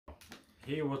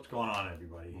Hey, what's going on,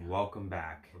 everybody? Welcome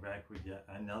back. We're back with yet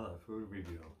another food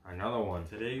review. Another one.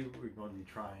 Today we're going to be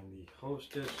trying the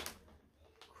Hostess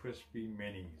Crispy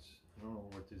Minis. I don't know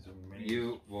what these are minis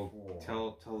You will for.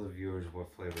 tell the viewers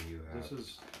what flavor you have. This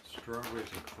is strawberries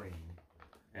and cream.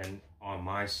 And on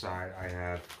my side, I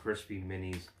have Crispy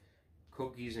Minis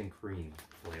cookies and cream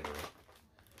flavor.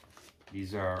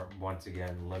 These are once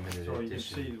again limited so edition.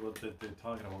 So you can see what they're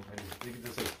talking about.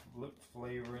 This is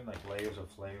flavoring, like layers of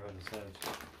flavor. It says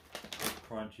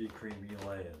crunchy, creamy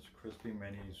layers. Crispy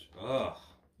Minis. Ugh.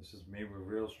 This is made with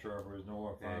real strawberries,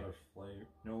 no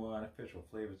artificial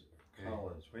flavors or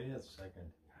colors. Wait a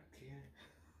second.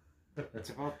 It's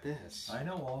about this. I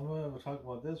know. Well, we'll talk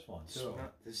about this one too.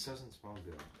 This doesn't smell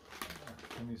good.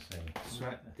 Let me see.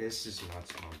 This does not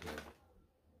smell good.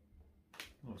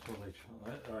 Oh, it smells like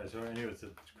chocolate. All right. So anyway, it's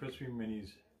Crispy Minis.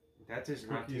 That does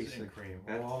not taste and like cream.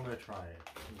 Well, well, I'm gonna try it.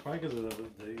 Probably because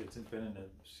it's been in a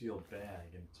sealed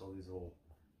bag, and it's all these little.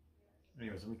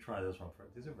 Anyways, let me try this one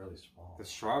first. These are really small. The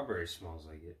strawberry smells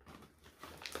like it.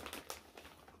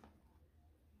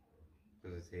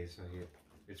 Does it taste like it?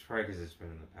 It's probably because it's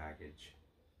been in the package.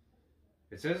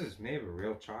 It says it's made with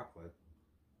real chocolate.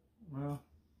 Well,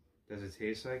 does it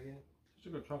taste like it? it's a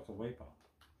good chocolate wafer.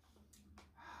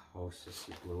 Hostess,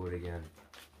 you blew it again.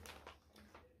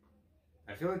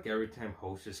 I feel like every time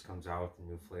Hostess comes out with a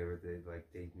new flavor,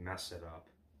 they mess it up.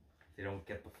 They don't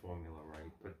get the formula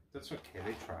right, but that's okay.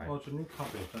 They try. Well, it's a new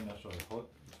company. It's not necessarily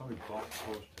somebody bought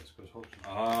Hostess because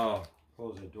Hostess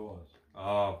closed their doors.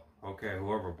 Oh, okay.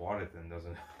 Whoever bought it then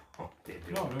doesn't know what they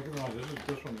do. No, don't get me wrong.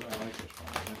 This one. I like this one.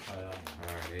 I'm gonna try that one.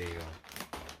 All right, there you go.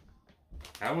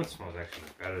 That one smells actually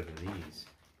better than these.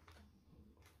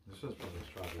 This is probably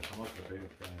strawberry. I'm not a big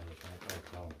fan of this. I can't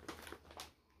tell.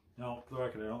 No, for the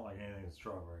record, I don't like anything that's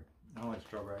strawberry. I don't like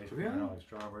strawberry ice cream. Really? I don't like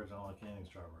strawberries. I don't like anything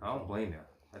strawberry. I don't blame you.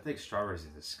 I think strawberries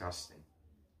are disgusting.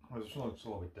 Well, this one looks a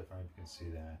little bit different. You can see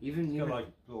that. Even got like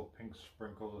little pink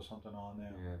sprinkles or something on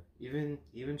there. Yeah.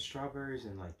 Even strawberries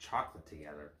and like chocolate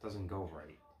together doesn't go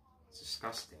right. It's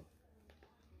disgusting.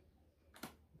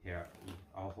 Here,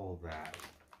 I'll hold that.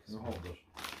 You hold this.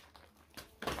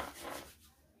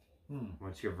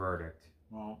 What's your verdict?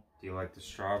 Well, do you like the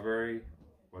strawberry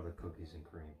or the cookies and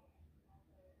cream?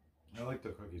 I like the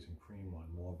cookies and cream one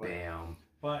more. But, Bam.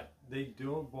 But they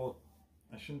do both.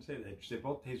 I shouldn't say that. They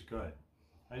both taste good.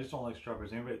 I just don't like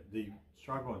strawberries. Anyway, the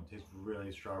strawberry one tastes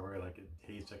really strawberry, like it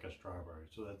tastes like a strawberry.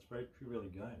 So that's really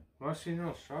good. Well, see,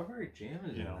 no, strawberry jam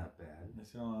isn't that bad. I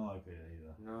still don't like that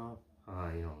either. No.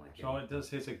 You don't like it. So it does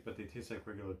taste like, but they taste like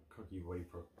regular cookie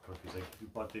wafer cookies. Like,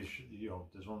 but they should,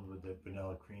 there's one with the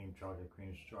vanilla cream, chocolate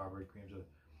cream, strawberry cream. So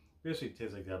basically it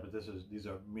tastes like that. But these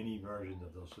are mini versions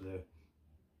of those. So they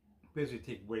basically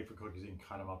take wafer cookies and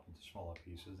cut them up into smaller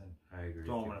pieces and I agree,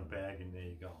 throw them in a bag, and there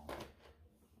you go.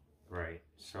 Right.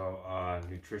 So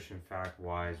nutrition fact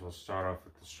wise, we'll start off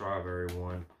with the strawberry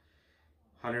one.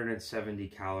 170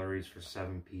 calories for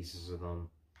 7 pieces of them.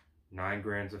 9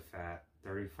 grams of fat.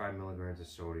 35 milligrams of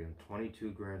sodium, 22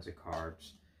 grams of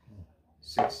carbs,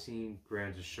 16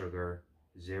 grams of sugar,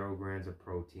 0 grams of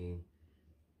protein,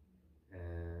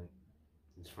 and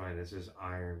it's fine. This is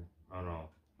iron. Oh no,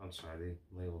 I'm sorry,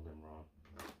 they labeled them wrong.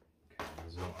 Okay,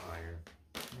 there's no iron.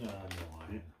 Yeah, no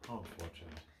iron.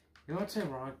 Unfortunately. You know what's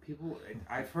wrong? People,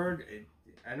 I've heard,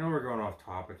 I know we're going off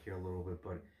topic here a little bit,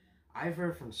 but I've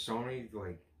heard from so many,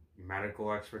 like,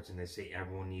 medical experts, and they say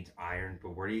everyone needs iron,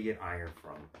 but where do you get iron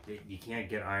from? You can't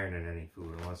get iron in any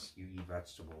food unless you eat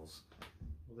vegetables.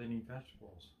 Well, they need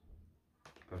vegetables.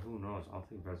 But who knows? I don't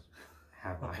think vegetables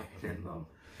have iron in them.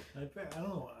 I don't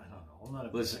know. I'm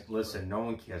not a listen. No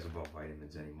one cares about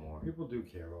vitamins anymore. People do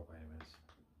care about vitamins.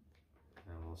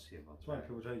 And we'll see about That's why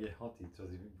people try to get healthy, so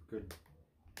they good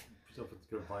stuff with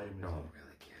good vitamins. No one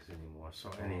really cares anymore. So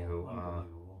anywho,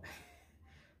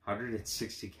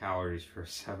 160 calories for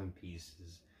 7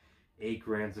 pieces, 8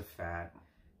 grams of fat,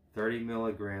 30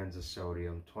 milligrams of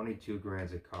sodium, 22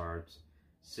 grams of carbs,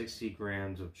 60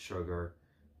 grams of sugar,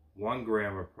 1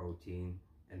 gram of protein,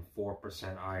 and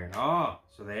 4% iron. Oh,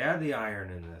 so they add the iron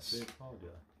in this. They told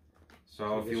you.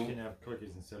 So if you can have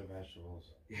cookies instead of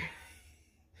vegetables.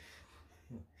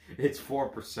 It's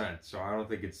 4%, so I don't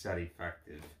think it's that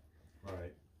effective.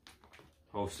 Right.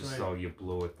 Hostess, though, you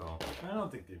blew it, though. I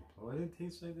don't think they blew it. It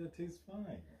tastes like that. It tastes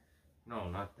fine. No,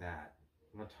 not that.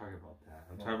 I'm not talking about that.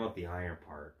 I'm talking about the iron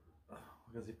part.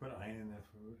 Because they put iron in their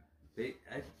food.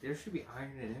 There should be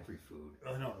iron in every food.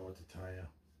 I don't know what to tell you.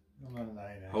 I'm not an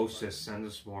iron expert. Hostess, send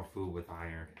us more food with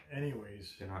iron.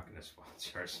 Anyways. They're not going to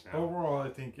sponsor us now. Overall, I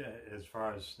think as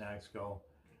far as snacks go,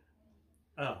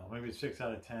 I don't know, maybe 6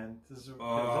 out of 10. This is,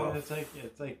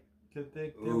 it's like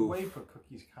They're wafer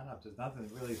cookies cut up. There's nothing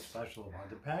really special about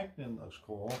it. The packaging looks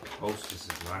cool. Hostess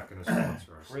is not going to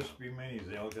sponsor us. Crispy Minis.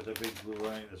 They all got the big blue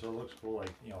ring. So it looks cool,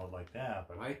 like like that.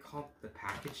 But I call the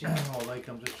packaging. Oh, like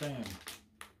I'm just saying,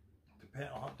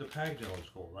 the packaging looks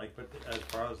cool. Like, but as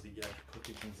far as the actual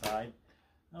cookies inside,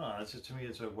 I don't know. It's just, to me,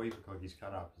 it's a wafer cookies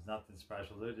cut up. There's nothing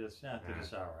special. They're just they're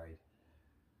just all right.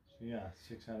 So yeah,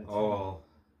 6 out of 10. Oh,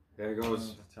 there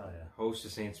goes. I tell you,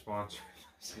 Hostess ain't sponsored.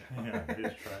 Yeah,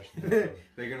 it's trash.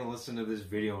 They're gonna listen to this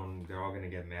video and they're all gonna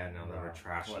get mad now that we're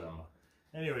trashing them.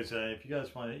 Anyways, if you guys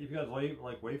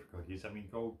like wafer cookies, I mean,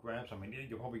 go grab some. I mean,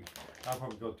 I'll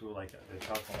probably go through like the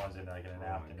chocolate ones in like in an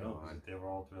afternoon. They were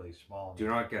all really small. Do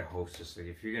not get Hostess. Like,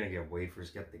 if you're gonna get wafers,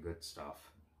 get the good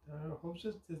stuff.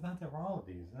 Hostess, there's nothing wrong with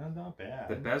these. They're not bad.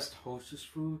 The best Hostess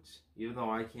foods, even though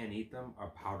I can't eat them, are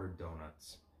powdered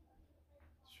donuts.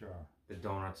 Sure. The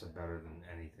donuts are better than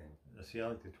anything. See, I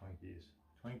like the Twinkies.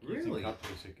 Twinkies Really? and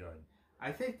cupcakes are good.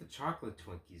 I think the chocolate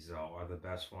Twinkies though are the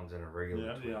best ones in a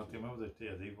regular Twinkie. Yeah. Remember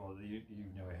you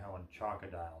know how on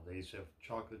Chocodile they used to have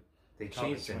chocolate. They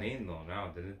changed the name though now,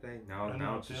 didn't they?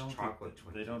 Now it's just chocolate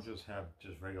Twinkies. They don't just have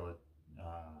regular.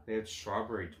 They have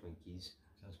strawberry Twinkies.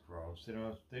 That's gross. They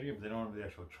don't have the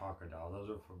actual Chocodile. Those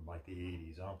are from like the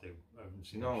 80s. I haven't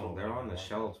seen. No, they're on the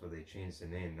shelves where they changed the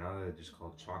name. Now they're just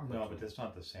called chocolate. No, Twinkies. but that's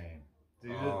not the same.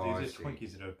 These are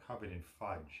Twinkies that are covered in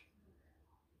fudge.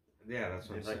 Yeah, that's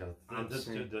what I'm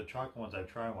saying. The chocolate ones I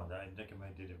tried one. I think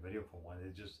I did a video for one.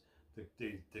 It just the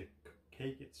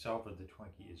cake itself of the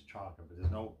Twinkie is chocolate, but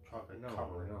there's no chocolate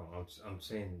covering. No, I'm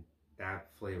saying that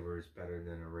flavor is better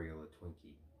than a regular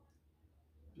Twinkie.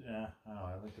 Yeah, I don't know.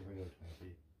 I like the regular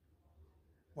Twinkie.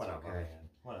 Whatever, man.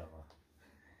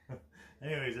 Whatever.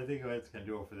 Anyways, I think that's gonna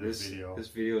do it for this video. This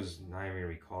video is not even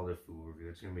gonna be called a food review.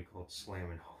 It's gonna be called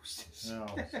Slam and Hostess. No.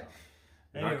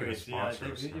 Anyways,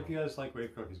 if you guys like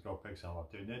wafer cookies, go pick some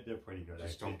up. They're pretty good.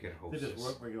 Just don't get Hostess. They're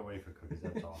just regular wafer cookies,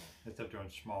 that's all. Except they're in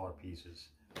smaller pieces.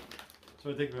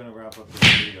 So I think we're going to wrap up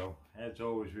this video. As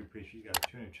always, we appreciate you guys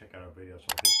tuning in and check out our videos. So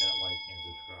hit that like and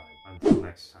subscribe. Until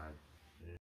next time.